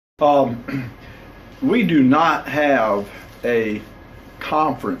We do not have a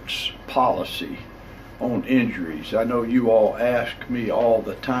conference policy on injuries. I know you all ask me all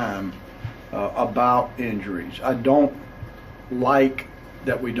the time about injuries. I don't like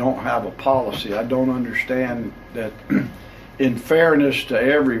that we don't have a policy. I don't understand that in fairness to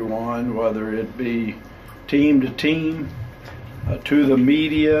everyone, whether it be team to team, to the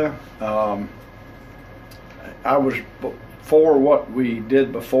media, I was for what we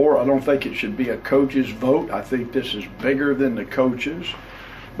did before. I don't think it should be a coach's vote. I think this is bigger than the coaches.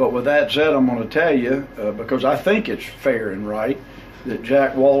 But with that said, I'm going to tell you, because I think it's fair and right, that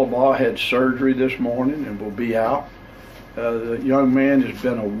Jack Wohlabaugh had surgery this morning and will be out. The young man has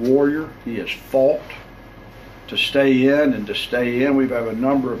been a warrior. He has fought to stay in and to stay in. We've had a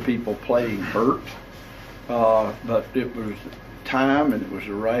number of people playing hurt, but it was time and it was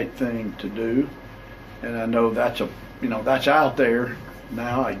the right thing to do. And I know that's that's out there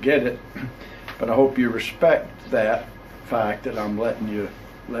now. I get it, but I hope you respect that fact that I'm letting you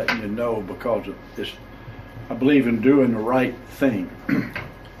know, because of this. I believe in doing the right thing.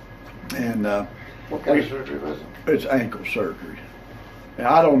 And what kind of surgery was it? It's ankle surgery. And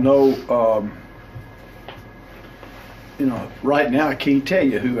I don't know. Right now I can't tell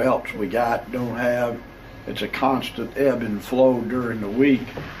you who else we got, don't have. It's a constant ebb and flow during the week.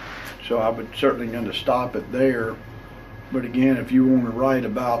 So I would certainly going to stop it there. But again, if you want to write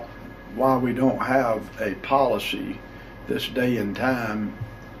about why we don't have a policy this day and time,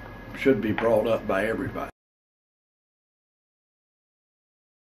 should be brought up by everybody.